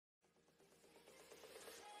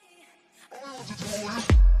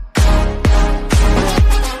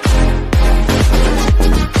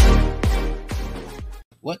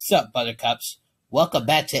What's up, Buttercups? Welcome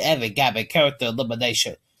back to Gavin character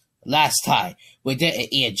elimination. Last time, we didn't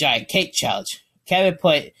eat a giant cake challenge. Kevin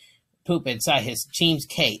put poop inside his team's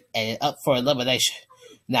cake and up for elimination.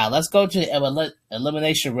 Now, let's go to the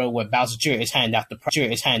elimination room where Bowser Jr. is handing out the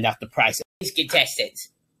prizes. These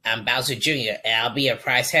contestants, I'm Bowser Jr., and I'll be your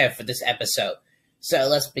prize head for this episode. So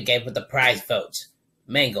let's begin with the prize votes.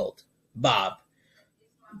 Mangled, Bob,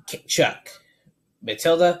 Chuck,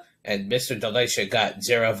 Matilda, and Mr. Donation got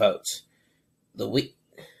 0 votes.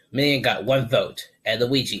 Minion got 1 vote, and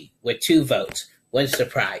Luigi, with 2 votes, wins the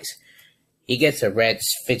prize. He gets a red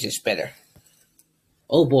fidget spinner.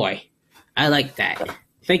 Oh boy, I like that.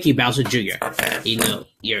 Thank you, Bowser Jr. You know,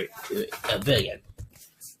 you're a villain.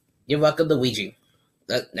 You're welcome, Luigi.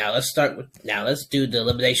 Now let's do the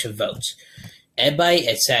elimination votes. Everybody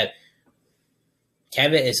except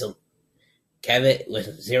Kevin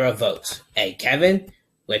with 0 votes, and Kevin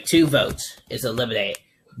with 2 votes is eliminated.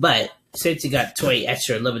 But since he got 20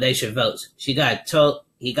 extra elimination votes, he got a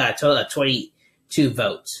total of 22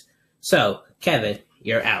 votes. So, Kevin,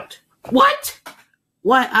 you're out. What?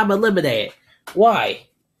 Why? I'm eliminated. Why?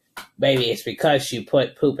 Maybe it's because you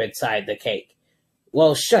put poop inside the cake.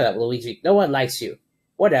 Well, shut up, Luigi. No one likes you.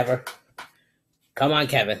 Whatever. Come on,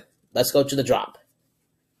 Kevin. Let's go to the drop.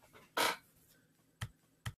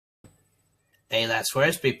 Hey, last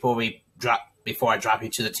words before I drop you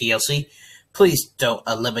to the TLC. Please don't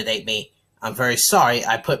eliminate me. I'm very sorry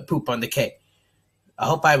I put poop on the cake. I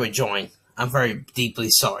hope I rejoin. I'm very deeply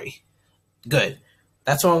sorry. Good.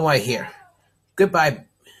 That's all I want to hear. Goodbye.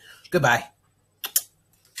 Goodbye.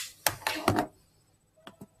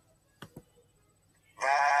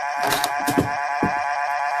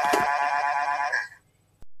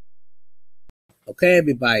 Okay,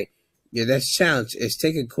 everybody. Your next challenge is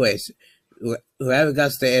take a quiz. Whoever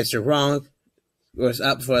got the answer wrong was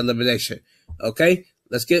up for elimination. Okay,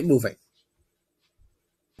 let's get moving.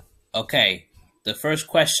 Okay, the first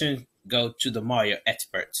question goes to the Mario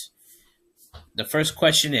experts. The first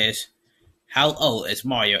question is, how old is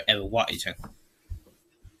Mario Evan Washington?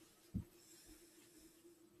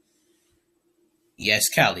 Yes,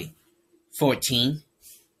 Callie. 14.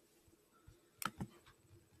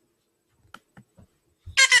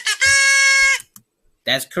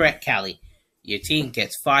 That's correct, Callie. Your team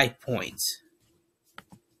gets 5 points.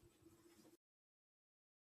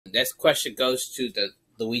 The next question goes to the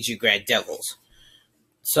Luigi Grand Devils.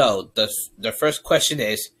 So the first question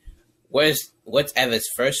is, what's Evan's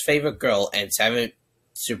first favorite girl and 7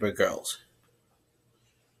 Supergirls?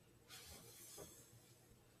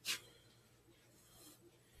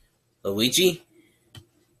 Luigi?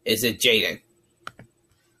 Is it Jaden?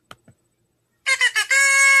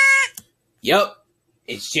 Yup,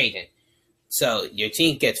 it's Jaden. So your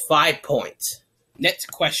team gets 5 points. Next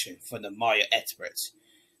question for the Mario experts.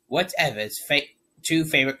 What's Evan's 2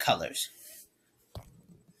 favorite colors?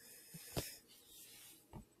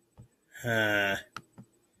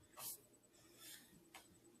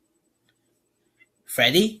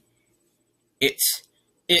 Freddy? It's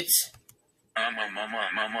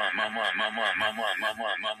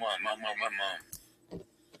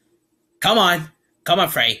Come on,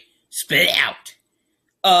 Freddy. Spit it out.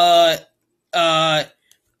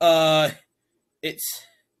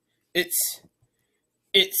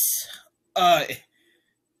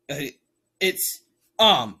 It's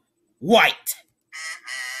white.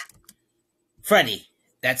 Freddy,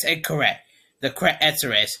 that's incorrect. The correct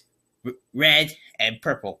answer is red and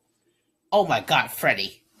purple. Oh my God,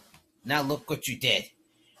 Freddy. Now look what you did.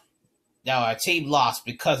 Now our team lost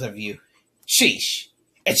because of you. Sheesh.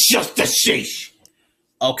 It's just a sheesh.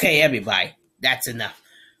 Okay, everybody. That's enough.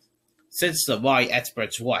 Since the Mario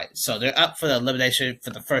experts won, so they're up for the elimination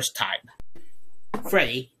for the first time.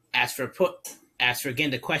 Freddy, as for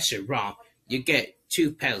getting the question wrong, you get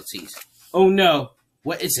 2 penalties. Oh no,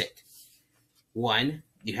 what is it? 1,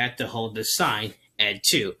 you have to hold the sign, and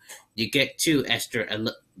 2, you get 2 extra.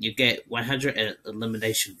 You get 100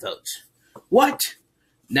 elimination votes. What?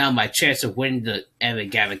 Now my chance of winning the Evan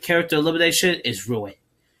Gavin character elimination is ruined.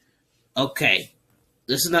 Okay,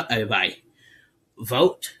 listen up, everybody.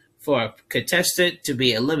 Vote for a contestant to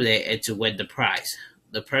be eliminated and to win the prize.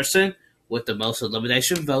 The person with the most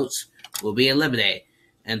elimination votes will be eliminated,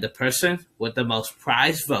 and the person with the most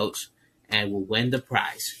prize votes and will win the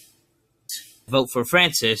prize. Vote for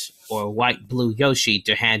Francis or White Blue Yoshi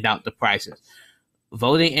to hand out the prizes.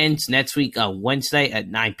 Voting ends next week on Wednesday at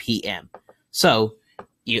 9 p.m. So,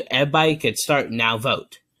 everybody can start now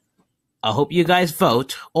vote. I hope you guys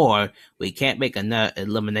vote, or we can't make another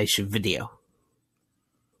elimination video.